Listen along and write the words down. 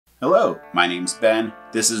Hello, my name's Ben,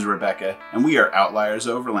 this is Rebecca, and we are Outliers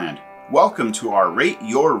Overland. Welcome to our Rate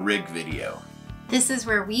Your Rig video. This is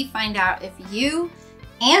where we find out if you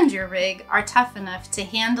and your rig are tough enough to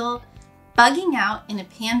handle bugging out in a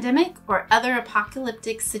pandemic or other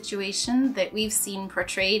apocalyptic situation that we've seen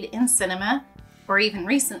portrayed in cinema or even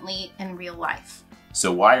recently in real life.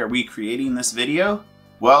 So why are we creating this video?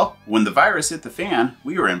 Well, when the virus hit the fan,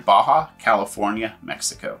 we were in Baja, California,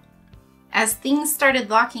 Mexico. As things started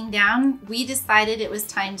locking down, we decided it was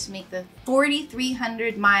time to make the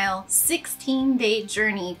 4,300-mile, 16-day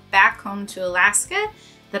journey back home to Alaska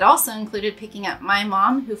that also included picking up my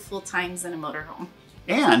mom, who full-times in a motorhome.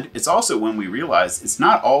 And it's also when we realized it's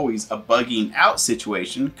not always a bugging out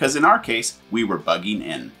situation, because in our case, we were bugging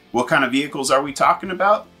in. What kind of vehicles are we talking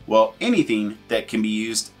about? Well, anything that can be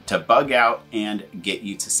used to bug out and get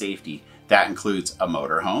you to safety. That includes a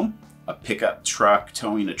motorhome, a pickup truck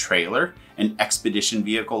towing a trailer, an expedition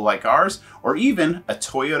vehicle like ours, or even a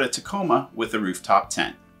Toyota Tacoma with a rooftop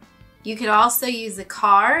tent. You could also use a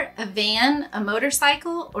car, a van, a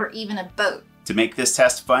motorcycle, or even a boat. To make this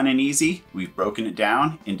test fun and easy, we've broken it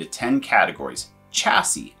down into 10 categories: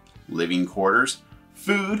 chassis, living quarters,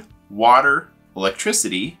 food, water,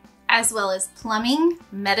 electricity, as well as plumbing,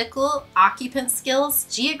 medical, occupant skills,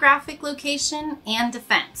 geographic location, and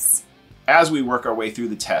defense. As we work our way through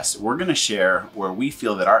the test, we're going to share where we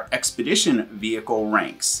feel that our expedition vehicle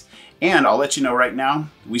ranks. And I'll let you know right now,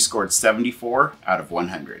 we scored 74 out of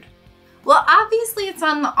 100. Well, obviously it's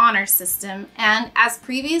on the honor system, and as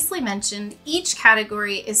previously mentioned, each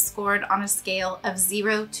category is scored on a scale of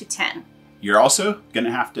 0 to 10. You're also going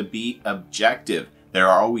to have to be objective. There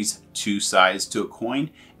are always two sides to a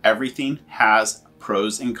coin. Everything has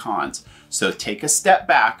pros and cons. So take a step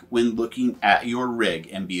back when looking at your rig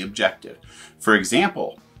and be objective. For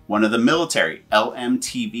example, one of the military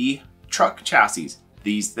LMTV truck chassis.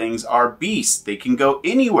 These things are beasts. They can go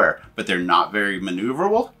anywhere, but they're not very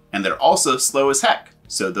maneuverable, and they're also slow as heck.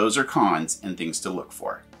 So those are cons and things to look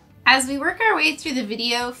for. As we work our way through the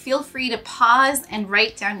video, feel free to pause and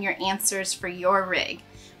write down your answers for your rig.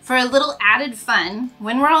 For a little added fun,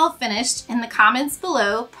 when we're all finished, in the comments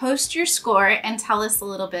below, post your score and tell us a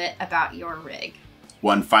little bit about your rig.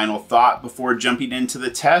 One final thought before jumping into the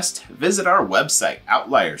test: visit our website,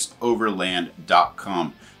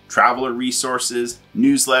 outliersoverland.com. Traveler resources,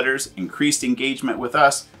 newsletters, increased engagement with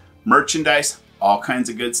us, merchandise, all kinds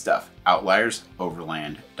of good stuff.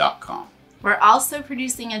 outliersoverland.com. We're also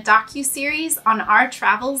producing a docu-series on our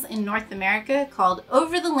travels in North America called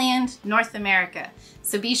Overland North America.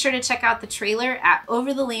 So be sure to check out the trailer at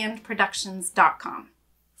overlandproductions.com.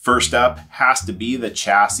 First up has to be the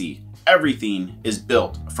chassis. Everything is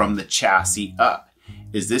built from the chassis up.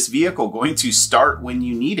 Is this vehicle going to start when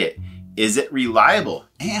you need it? Is it reliable?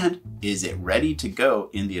 And is it ready to go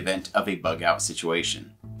in the event of a bug out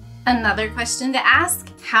situation? Another question to ask: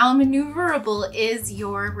 how maneuverable is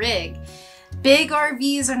your rig? Big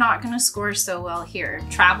RVs are not going to score so well here.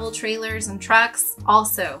 Travel trailers and trucks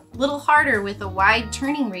also a little harder with a wide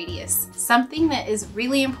turning radius, something that is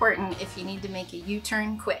really important if you need to make a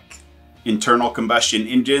U-turn quick. Internal combustion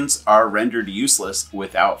engines are rendered useless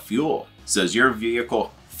without fuel. So is your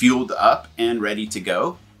vehicle fueled up and ready to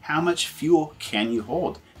go? How much fuel can you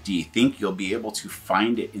hold? Do you think you'll be able to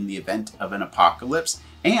find it in the event of an apocalypse?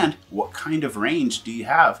 And what kind of range do you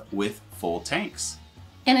have with full tanks?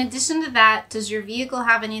 In addition to that, does your vehicle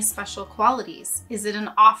have any special qualities? Is it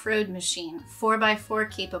an off-road machine,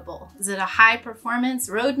 4x4 capable? Is it a high-performance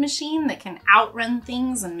road machine that can outrun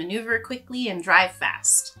things and maneuver quickly and drive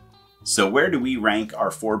fast? So where do we rank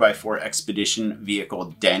our 4x4 expedition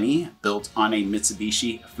vehicle Denny, built on a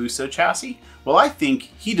Mitsubishi Fuso chassis? Well, I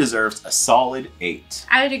think he deserves a solid 8.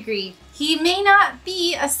 I would agree. He may not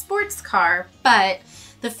be a sports car, but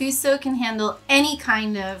the Fuso can handle any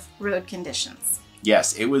kind of road conditions.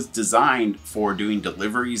 Yes, it was designed for doing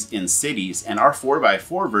deliveries in cities, and our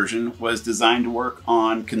 4x4 version was designed to work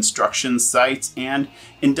on construction sites and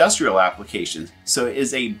industrial applications. So it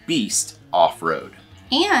is a beast off-road.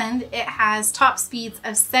 And it has top speeds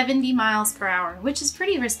of 70 miles per hour, which is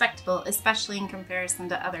pretty respectable, especially in comparison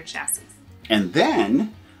to other chassis. And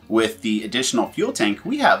then with the additional fuel tank,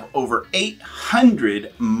 we have over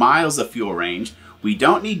 800 miles of fuel range. We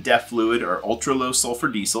don't need DEF fluid or ultra low sulfur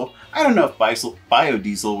diesel. I don't know if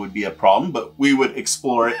biodiesel would be a problem, but we would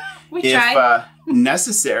explore it if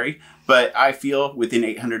necessary. But I feel within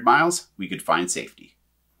 800 miles, we could find safety.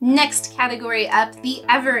 Next category up, the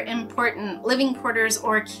ever important living quarters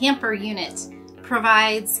or camper unit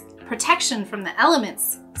provides protection from the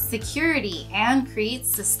elements, security, and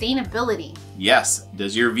creates sustainability. Yes,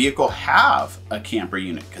 does your vehicle have a camper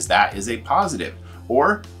unit? Because that is a positive.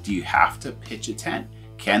 Or do you have to pitch a tent?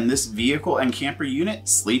 Can this vehicle and camper unit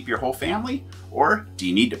sleep your whole family? Or do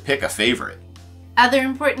you need to pick a favorite? Other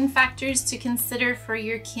important factors to consider for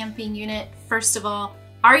your camping unit. First of all,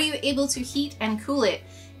 are you able to heat and cool it?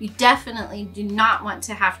 You definitely do not want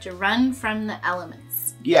to have to run from the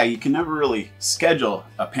elements. Yeah, you can never really schedule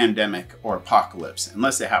a pandemic or apocalypse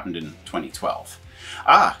unless it happened in 2012.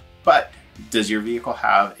 But does your vehicle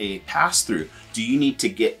have a pass-through? Do you need to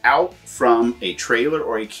get out from a trailer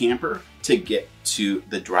or a camper to get to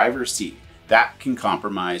the driver's seat? That can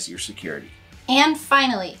compromise your security. And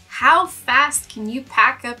finally, how fast can you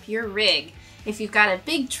pack up your rig? If you've got a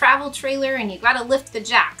big travel trailer and you've got to lift the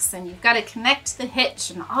jacks and you've got to connect the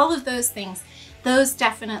hitch and all of those things, those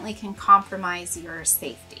definitely can compromise your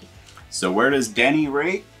safety. So where does Denny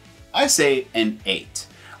rate? I say an 8.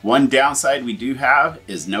 One downside we do have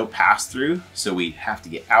is no pass-through, so we have to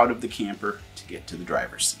get out of the camper to get to the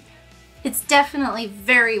driver's seat. It's definitely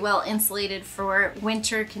very well insulated for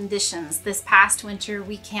winter conditions. This past winter,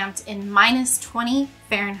 we camped in -20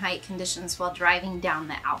 Fahrenheit conditions while driving down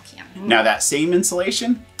the Alcan. Now that same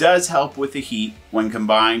insulation does help with the heat when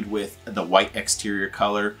combined with the white exterior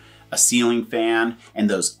color, a ceiling fan, and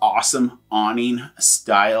those awesome awning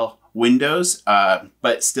style windows,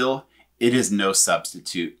 but still, it is no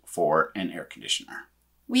substitute for an air conditioner.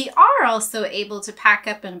 We are also able to pack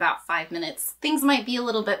up in about 5 minutes. Things might be a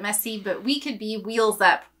little bit messy, but we could be wheels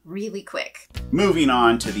up really quick. Moving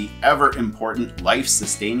on to the ever important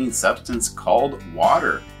life-sustaining substance called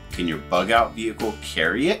water. Can your bug out vehicle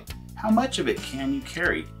carry it? How much of it can you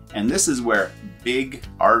carry? And this is where big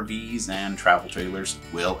RVs and travel trailers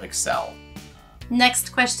will excel. Next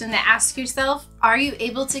question to ask yourself, are you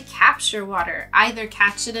able to capture water? Either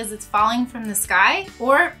catch it as it's falling from the sky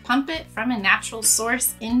or pump it from a natural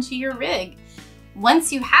source into your rig.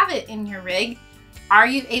 Once you have it in your rig, are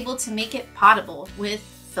you able to make it potable with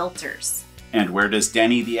filters? And where does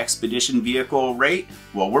Denny the Expedition vehicle rate?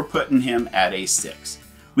 Well, we're putting him at a 6.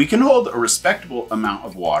 We can hold a respectable amount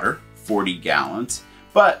of water, 40 gallons,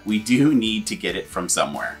 but we do need to get it from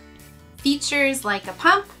somewhere. Features like a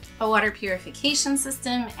pump, a water purification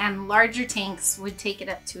system, and larger tanks would take it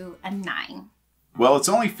up to a 9. Well, it's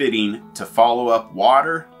only fitting to follow up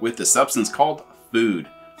water with the substance called food.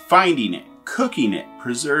 Finding it, cooking it,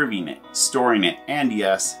 preserving it, storing it, and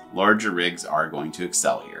yes, larger rigs are going to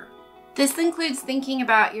excel here. This includes thinking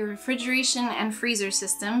about your refrigeration and freezer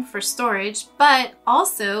system for storage, but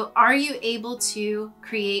also, are you able to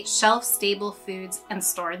create shelf-stable foods and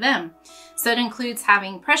store them? So it includes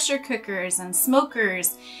having pressure cookers and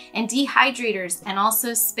smokers and dehydrators, and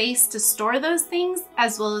also space to store those things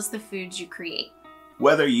as well as the foods you create.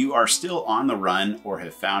 Whether you are still on the run or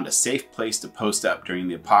have found a safe place to post up during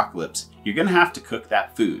the apocalypse, you're going to have to cook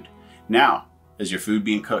that food. Now, is your food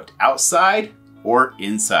being cooked outside or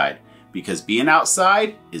inside? Because being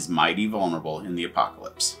outside is mighty vulnerable in the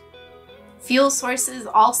apocalypse. Fuel sources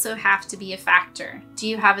also have to be a factor. Do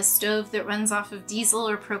you have a stove that runs off of diesel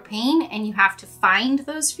or propane and you have to find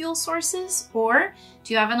those fuel sources? Or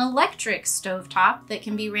do you have an electric stovetop that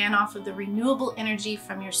can be ran off of the renewable energy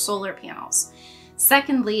from your solar panels?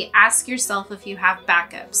 Secondly, ask yourself if you have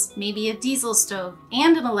backups. Maybe a diesel stove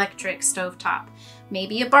and an electric stovetop.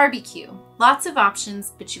 Maybe a barbecue. Lots of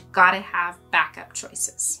options, but you've got to have backup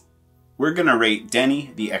choices. We're going to rate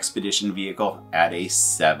Denny the Expedition vehicle at a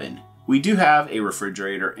 7. We do have a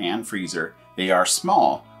refrigerator and freezer. They are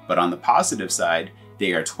small, but on the positive side,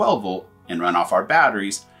 they are 12 volt and run off our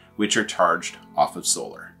batteries, which are charged off of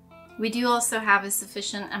solar. We do also have a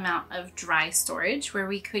sufficient amount of dry storage where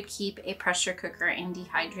we could keep a pressure cooker and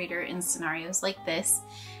dehydrator in scenarios like this,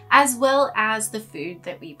 as well as the food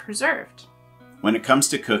that we preserved. When it comes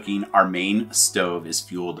to cooking, our main stove is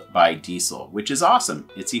fueled by diesel, which is awesome.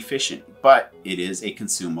 It's efficient, but it is a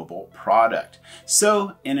consumable product.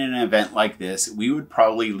 So in an event like this, we would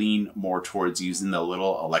probably lean more towards using the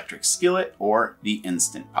little electric skillet or the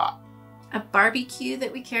Instant Pot. A barbecue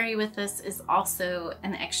that we carry with us is also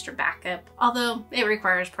an extra backup, although it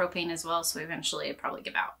requires propane as well, so eventually it'd probably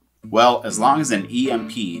give out. Well, as long as an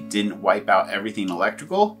EMP didn't wipe out everything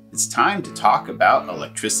electrical, it's time to talk about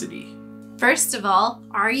electricity. First of all,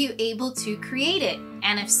 are you able to create it?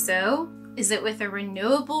 And if so, is it with a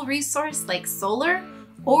renewable resource like solar?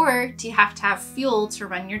 Or do you have to have fuel to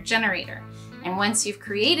run your generator? And once you've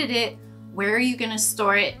created it, where are you going to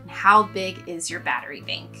store it? And how big is your battery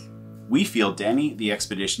bank? We feel Denny the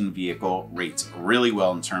Expedition vehicle rates really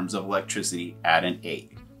well in terms of electricity at an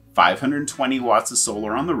 8. 520 watts of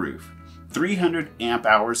solar on the roof, 300 amp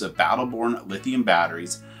hours of battle-born lithium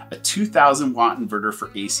batteries, a 2000 watt inverter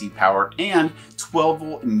for AC power, and 12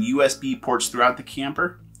 volt and USB ports throughout the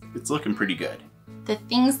camper. It's looking pretty good. The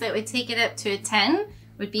things that would take it up to a 10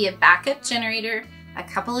 would be a backup generator, a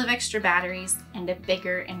couple of extra batteries, and a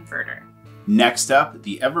bigger inverter. Next up,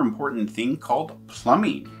 the ever important thing called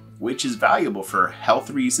plumbing, which is valuable for health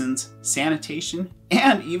reasons, sanitation,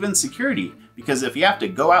 and even security. Because if you have to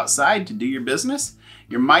go outside to do your business,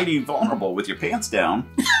 you're mighty vulnerable with your pants down.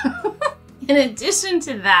 In addition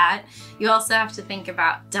to that, you also have to think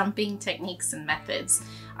about dumping techniques and methods.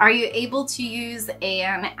 Are you able to use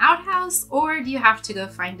an outhouse, or do you have to go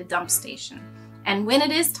find a dump station? And when it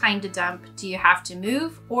is time to dump, do you have to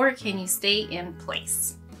move, or can you stay in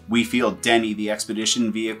place? We feel Denny, the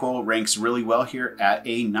expedition vehicle, ranks really well here at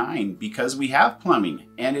a 9 because we have plumbing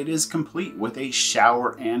and it is complete with a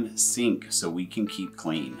shower and sink so we can keep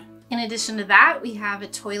clean. In addition to that, we have a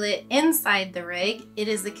toilet inside the rig. It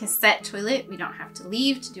is a cassette toilet. We don't have to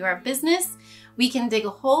leave to do our business. We can dig a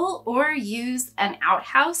hole or use an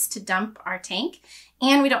outhouse to dump our tank,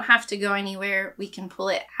 and we don't have to go anywhere. We can pull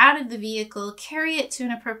it out of the vehicle, carry it to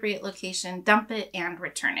an appropriate location, dump it, and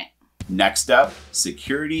return it. Next up,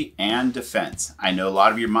 security and defense. I know a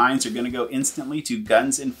lot of your minds are going to go instantly to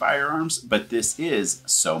guns and firearms, but this is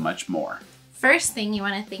so much more. First thing you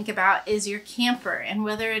want to think about is your camper and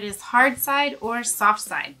whether it is hard side or soft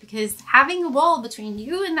side, because having a wall between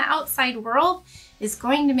you and the outside world is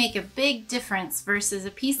going to make a big difference versus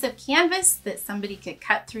a piece of canvas that somebody could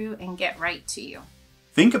cut through and get right to you.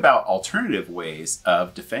 Think about alternative ways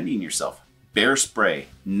of defending yourself. Bear spray,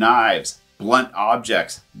 knives, blunt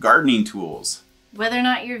objects, gardening tools. Whether or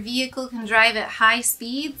not your vehicle can drive at high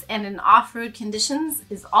speeds and in off-road conditions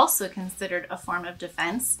is also considered a form of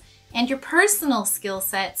defense, and your personal skill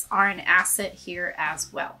sets are an asset here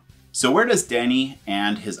as well. So where does Denny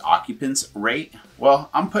and his occupants rate? Well,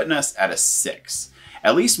 I'm putting us at a 6,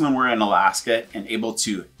 at least when we're in Alaska and able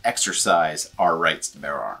to exercise our rights to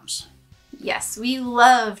bear arms. Yes, we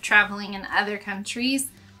love traveling in other countries,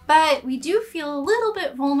 but we do feel a little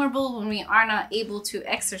bit vulnerable when we are not able to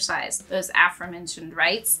exercise those aforementioned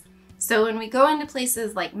rights. So when we go into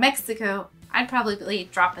places like Mexico, I'd probably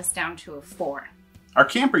drop us down to a 4. Our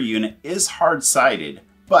camper unit is hard-sided,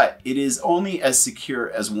 but it is only as secure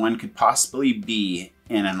as one could possibly be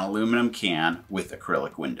in an aluminum can with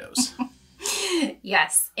acrylic windows.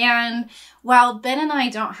 Yes, and while Ben and I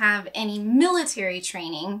don't have any military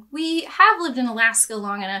training, we have lived in Alaska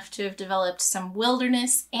long enough to have developed some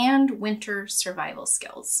wilderness and winter survival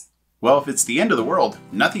skills. Well, if it's the end of the world,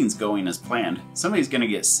 nothing's going as planned. Somebody's going to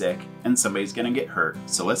get sick and somebody's going to get hurt.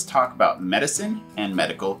 So let's talk about medicine and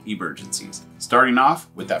medical emergencies. Starting off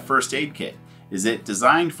with that first aid kit. Is it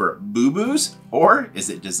designed for boo-boos or is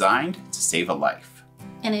it designed to save a life?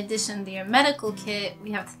 In addition to your medical kit,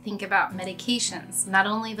 we have to think about medications, not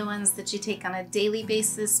only the ones that you take on a daily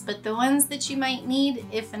basis, but the ones that you might need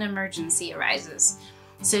if an emergency arises.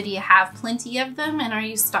 So do you have plenty of them, and are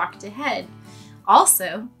you stocked ahead?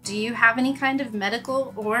 Also, do you have any kind of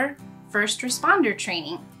medical or first responder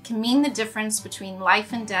training? It can mean the difference between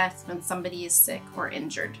life and death when somebody is sick or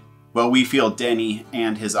injured. Well, we feel Denny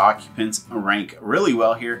and his occupants rank really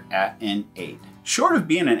well here at an 8. Short of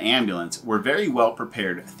being an ambulance, we're very well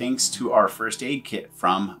prepared thanks to our first aid kit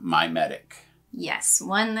from MyMedic. Yes,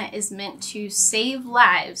 one that is meant to save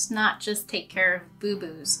lives, not just take care of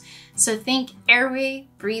boo-boos. So think airway,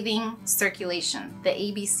 breathing, circulation, the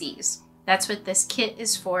ABCs. That's what this kit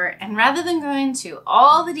is for. And rather than go into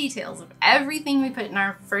all the details of everything we put in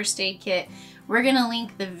our first aid kit, we're going to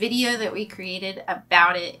link the video that we created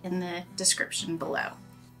about it in the description below.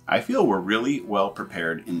 I feel we're really well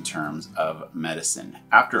prepared in terms of medicine.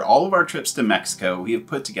 After all of our trips to Mexico, we have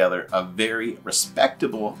put together a very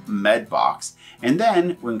respectable med box. And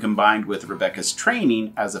then when combined with Rebecca's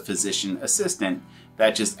training as a physician assistant,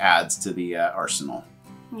 that just adds to the arsenal.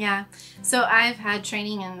 Yeah, so I've had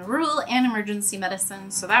training in rural and emergency medicine,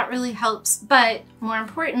 so that really helps. But more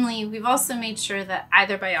importantly, we've also made sure that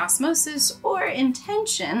either by osmosis or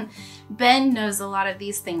intention, Ben knows a lot of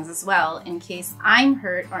these things as well. In case I'm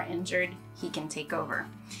hurt or injured, he can take over.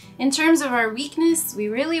 In terms of our weakness, we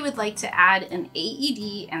really would like to add an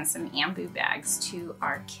AED and some ambu bags to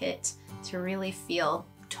our kit to really feel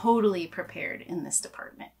totally prepared in this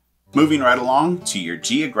department. Moving right along to your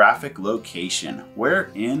geographic location. Where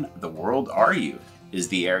in the world are you? Is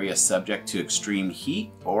the area subject to extreme heat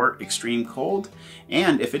or extreme cold?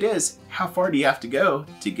 And if it is, how far do you have to go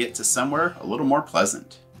to get to somewhere a little more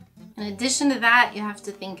pleasant? In addition to that, you have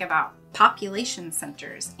to think about population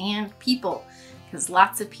centers and people, because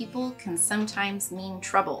lots of people can sometimes mean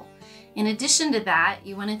trouble. In addition to that,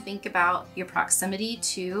 you want to think about your proximity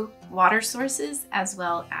to water sources as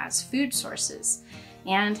well as food sources,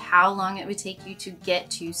 and how long it would take you to get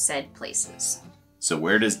to said places. So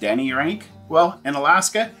where does Denny rank? Well, in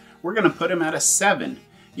Alaska, we're gonna put him at a 7.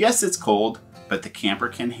 Yes, it's cold, but the camper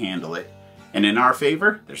can handle it. And in our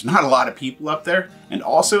favor, there's not a lot of people up there. And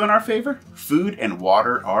also in our favor, food and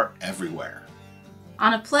water are everywhere.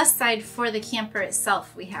 On a plus side for the camper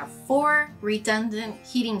itself, we have 4 redundant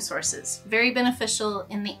heating sources, very beneficial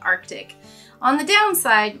in the Arctic. On the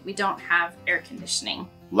downside, we don't have air conditioning.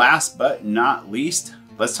 Last but not least,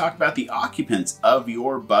 let's talk about the occupants of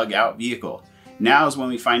your bug out vehicle. Now is when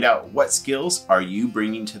we find out what skills are you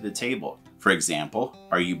bringing to the table. For example,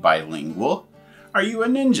 are you bilingual? Are you a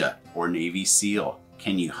ninja or Navy SEAL?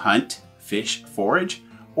 Can you hunt, fish, forage?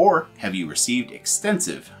 Or have you received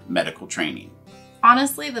extensive medical training?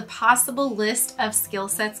 Honestly, the possible list of skill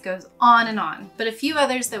sets goes on, but a few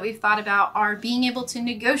others that we've thought about are being able to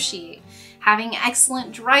negotiate, having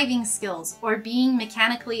excellent driving skills, or being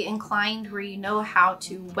mechanically inclined where you know how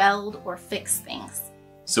to weld or fix things.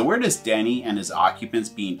 So where does Denny and his occupants,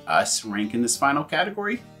 being us, rank in this final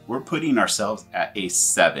category? We're putting ourselves at a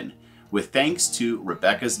 7. With thanks to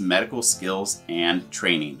Rebecca's medical skills and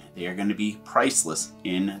training, they are going to be priceless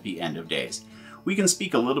in the end of days. We can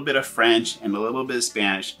speak a little bit of French and a little bit of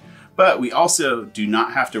Spanish, but we also do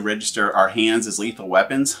not have to register our hands as lethal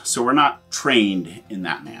weapons, so we're not trained in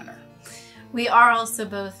that manner. We are also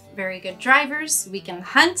both very good drivers. We can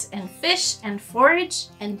hunt and fish and forage,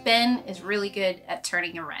 and Ben is really good at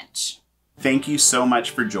turning a wrench. Thank you so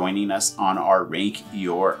much for joining us on our Rank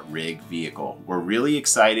Your Rig vehicle. We're really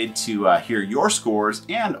excited to hear your scores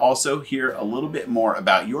and also hear a little bit more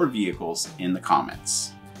about your vehicles in the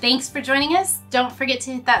comments. Thanks for joining us. Don't forget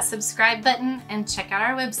to hit that subscribe button and check out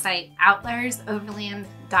our website,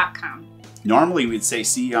 outliersoverland.com. Normally we'd say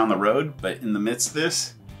see you on the road, but in the midst of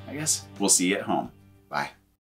this, I guess we'll see you at home. Bye.